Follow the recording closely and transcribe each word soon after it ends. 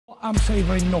I'm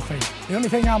savouring nothing. The only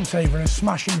thing I'm savouring is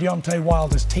smashing Deontay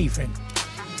Wilder's teeth in.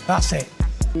 That's it.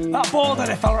 That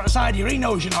bald-headed fella at the side of you, he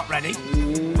knows you're not ready.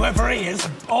 Whoever he is,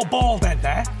 all bald-head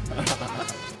there.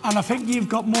 And I think you've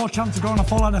got more chance of growing a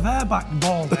full head of hair back than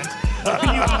bald-head.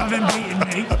 You haven't been beating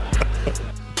me.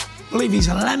 I believe he's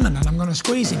a lemon and I'm going to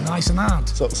squeeze him nice and hard.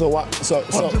 So why?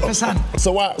 100%.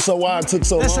 So why it took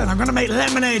so long? Listen, I'm going to make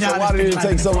lemonade out of this. Why did it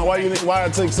take so long? Why did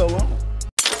it take so long?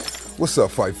 What's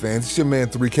up, fight fans? It's your man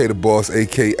 3K the Boss,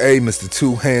 aka Mr.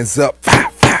 Two Hands Up.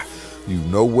 You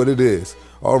know what it is.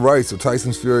 All right, so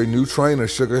Tyson Fury new trainer,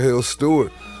 Hill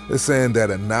Steward, is saying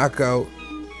that a knockout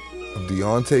of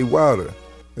Deontay Wilder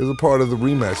is a part of the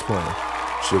rematch plan.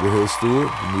 Hill Steward,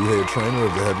 the new head trainer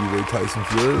of the heavyweight Tyson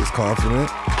Fury, is confident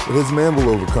that his man will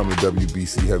overcome the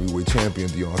WBC heavyweight champion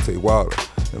Deontay Wilder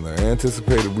in their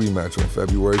anticipated rematch on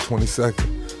February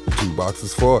 22nd. The two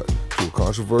boxers fought to a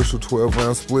controversial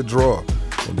 12-round split draw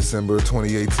in December of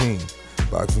 2018.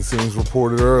 Boxing Scenes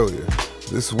reported earlier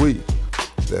this week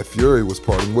that Fury was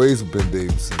parting ways with Ben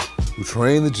Davison, who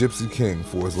trained the Gypsy King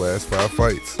for his last 5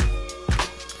 fights.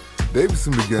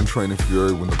 Davison began training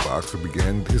Fury when the boxer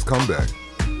began his comeback.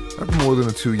 After more than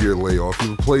a 2-year layoff, he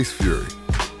replaced Fury.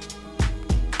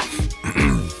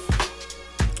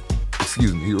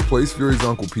 He replaced Fury's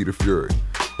uncle, Peter Fury.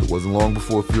 It wasn't long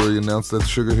before Fury announced that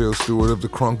Hill Steward of the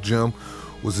Crunk Gym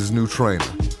was his new trainer.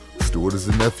 Stewart is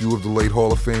the nephew of the late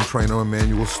Hall of Fame trainer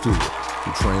Emanuel Stewart,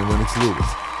 who trained Lennox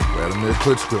Lewis, Vladimir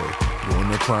Klitschko during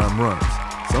their prime runs.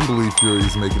 Some believe Fury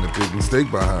is making a big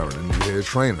mistake by hiring a new head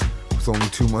trainer, with only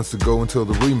 2 months to go until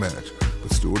the rematch.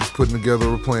 But Stewart is putting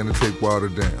together a plan to take Wilder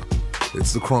down.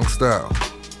 It's the Crunk style,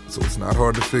 so it's not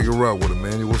hard to figure out what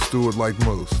Emanuel Stewart liked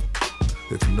most.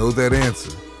 If you know that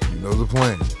answer, you know the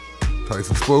plan.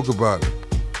 Tyson spoke about it.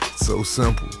 It's so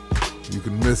simple. You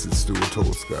can miss it, Stewart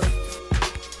told Sky.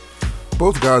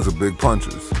 Both guys are big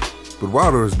punchers, but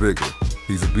Wilder is bigger.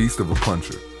 He's a beast of a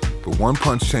puncher, but one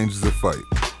punch changes a fight,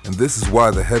 and this is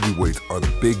why the heavyweights are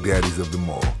the big daddies of them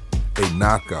all. A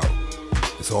knockout.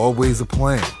 It's always a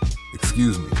plan.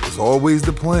 It's always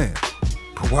the plan.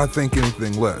 But why think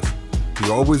anything less? He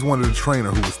always wanted a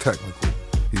trainer who was technical.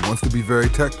 He wants to be very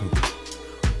technical.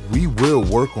 We will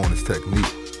work on his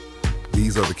technique.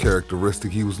 These are the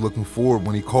characteristics he was looking for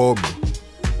when he called me,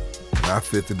 and I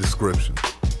fit the description.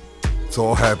 It's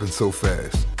all happened so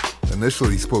fast.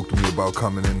 Initially, he spoke to me about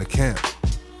coming into camp.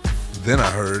 Then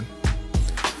I heard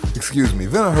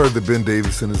that Ben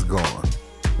Davison is gone,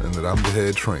 and that I'm the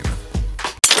head trainer.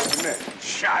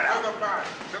 Shut up. Look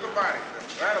about it.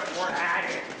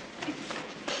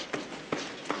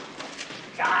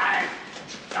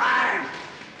 Time.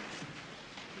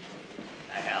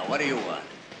 The hell, what do you want?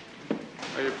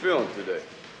 How you feeling today?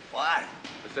 What? I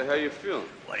said, how you feeling?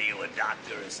 What are you, a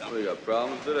doctor or something? Well, you got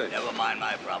problems today? Never mind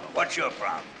my problem. What's your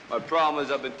problem? My problem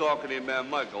is I've been talking to your man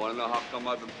Mike. I want to know how come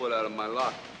I've been put out of my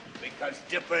lock. Because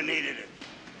Dipper needed it.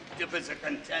 Dipper's a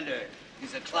contender.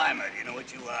 He's a climber. Do you know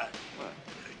what you are? What?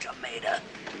 A tomato.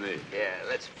 Me? Yeah,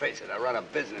 let's face it. I run a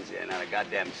business here, not a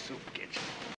goddamn soup kitchen.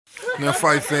 Now,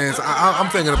 fight fans, I'm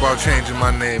thinking about changing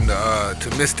my name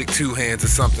to Mystic Two Hands or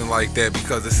something like that,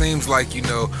 because it seems like, you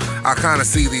know, I kind of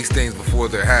see these things before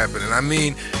they're happening. I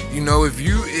mean, you know, if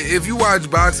you watch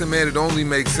boxing, man, it only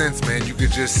makes sense, man. You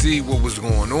could just see what was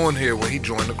going on here when he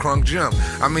joined the Crunk Gym.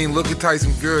 I mean, look at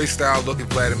Tyson Fury style, look at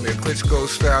Vladimir Klitschko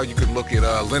style, you could look at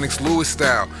Lennox Lewis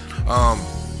style,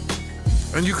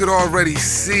 and you could already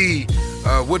see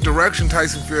what direction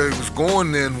Tyson Fury was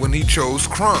going in when he chose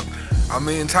Crunk. I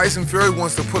mean, Tyson Fury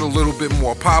wants to put a little bit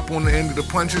more pop on the end of the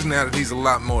punches now that he's a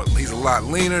lot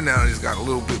leaner, now that he's got a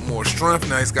little bit more strength,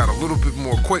 now he's got a little bit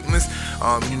more quickness.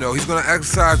 You know, he's going to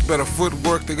exercise better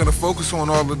footwork. They're going to focus on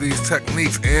all of these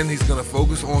techniques, and he's going to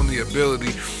focus on the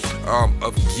ability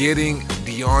of getting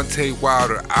Deontay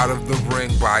Wilder out of the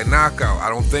ring by knockout. I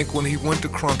don't think when he went to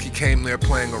Crunk, he came there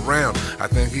playing around. I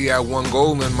think he had one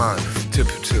goal in mind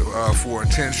for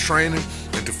intense training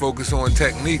and to focus on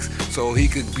techniques so he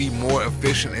could be more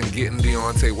efficient in getting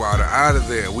Deontay Wilder out of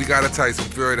there. We got a Tyson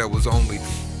Fury that was only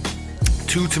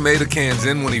 2 tomato cans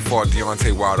in when he fought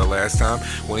Deontay Wilder last time,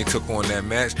 when he took on that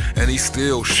match, and he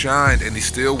still shined and he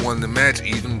still won the match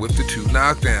even with the 2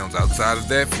 knockdowns. Outside of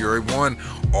that, Fury won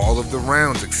all of the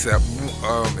rounds except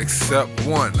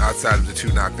one, outside of the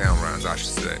 2 knockdown rounds, I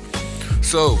should say.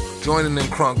 So, joining in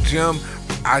Crunk Gym,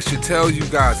 I should tell you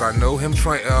guys, I know him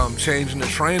changing the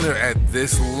trainer at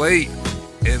this late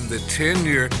in the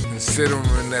tenure,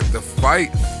 considering that the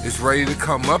fight is ready to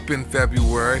come up in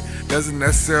February, doesn't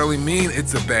necessarily mean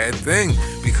it's a bad thing,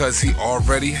 because he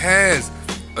already has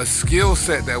a skill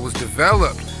set that was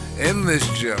developed in this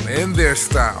gym, in their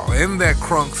style, in that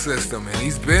crunk system, and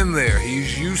he's been there,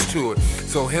 he's used to it.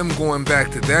 So him going back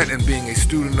to that and being a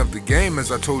student of the game,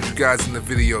 as I told you guys in the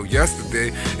video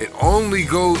yesterday, it only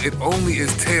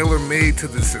is tailor-made to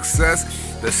the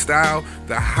success, the style,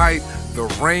 the height, the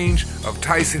range of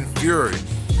Tyson Fury.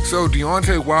 So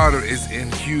Deontay Wilder is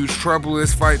in huge trouble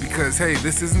this fight because, hey,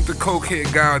 this isn't the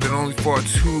cokehead guy that only fought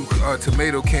 2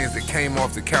 tomato cans that came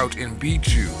off the couch and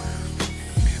beat you.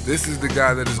 This is the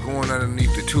guy that is going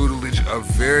underneath the tutelage of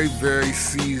very, very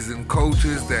seasoned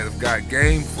coaches that have got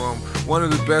game from one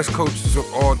of the best coaches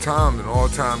of all time, an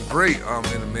all-time great,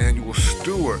 in Hill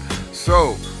Steward.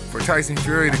 So for Tyson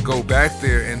Fury to go back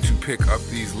there and to pick up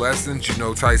these lessons, you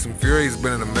know, Tyson Fury has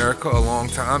been in America a long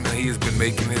time, and he has been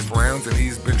making his rounds, and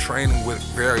he's been training with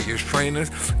various trainers,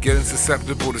 getting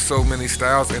susceptible to so many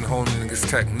styles and honing his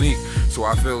technique. So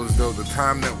I feel as though the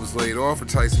time that was laid off for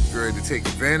Tyson Fury to take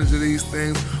advantage of these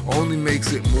things only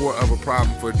makes it more of a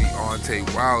problem for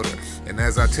Deontay Wilder. And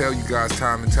as I tell you guys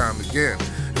time and time again,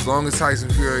 as long as Tyson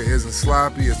Fury isn't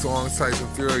sloppy, as long as Tyson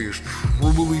Fury is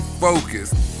truly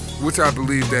focused, which I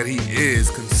believe that he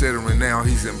is, considering now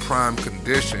he's in prime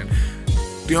condition,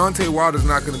 Deontay Wilder's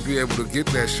not going to be able to get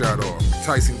that shot off.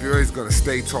 Tyson Fury is going to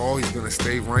stay tall, he's going to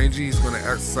stay rangy, he's going to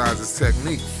exercise his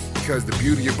technique. Because the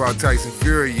beauty about Tyson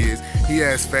Fury is he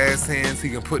has fast hands,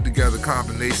 he can put together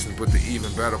combinations, but the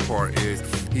even better part is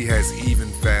he has even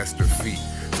faster feet.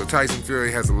 So Tyson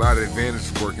Fury has a lot of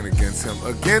advantages working against him,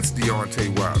 against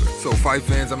Deontay Wilder. So fight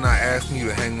fans, I'm not asking you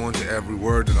to hang on to every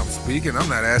word that I'm speaking. I'm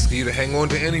not asking you to hang on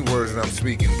to any words that I'm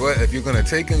speaking. But if you're going to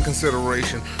take in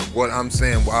consideration what I'm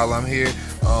saying while I'm here,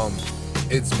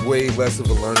 it's way less of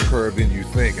a learning curve than you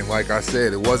think. And like I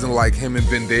said, it wasn't like him and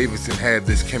Ben Davison had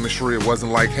this chemistry. It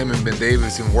wasn't like him and Ben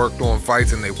Davison worked on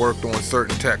fights and they worked on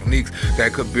certain techniques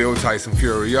that could build Tyson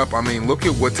Fury up. I mean, look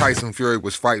at what Tyson Fury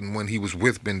was fighting when he was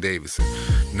with Ben Davison.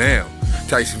 Now,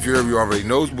 Tyson Fury already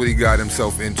knows what he got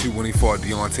himself into when he fought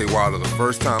Deontay Wilder the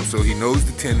first time, so he knows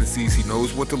the tendencies, he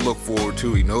knows what to look forward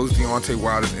to, he knows Deontay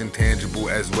Wilder's intangible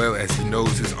as well as he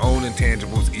knows his own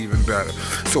intangibles even better.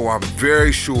 So I'm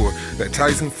very sure that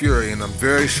Tyson Fury and I'm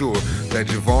very sure that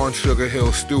Javon Sugar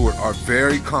Hill Steward are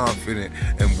very confident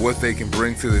in what they can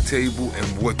bring to the table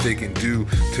and what they can do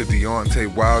to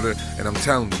Deontay Wilder. And I'm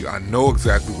telling you, I know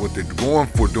exactly what they're going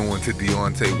for doing to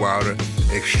Deontay Wilder.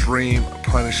 Extreme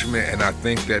punishment, and I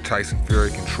think that Tyson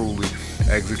Fury can truly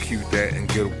execute that and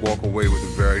walk away with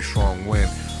a very strong win.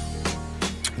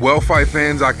 Well, fight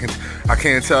fans, I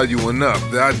can't tell you enough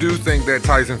that I do think that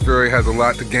Tyson Fury has a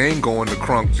lot to gain going to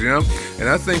Crunk Gym, and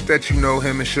I think that, you know,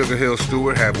 him and Sugar Hill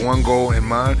Steward have one goal in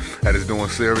mind, that is doing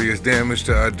serious damage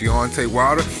to Deontay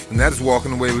Wilder, and that is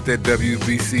walking away with that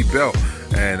WBC belt.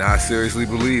 And I seriously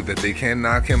believe that they can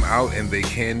knock him out, and they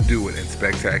can do it in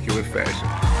spectacular fashion.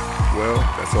 Well,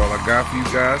 that's all I got for you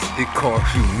guys. It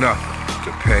costs you nothing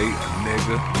to pay a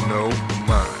nigga no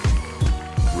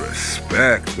mind.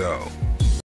 Respect, though.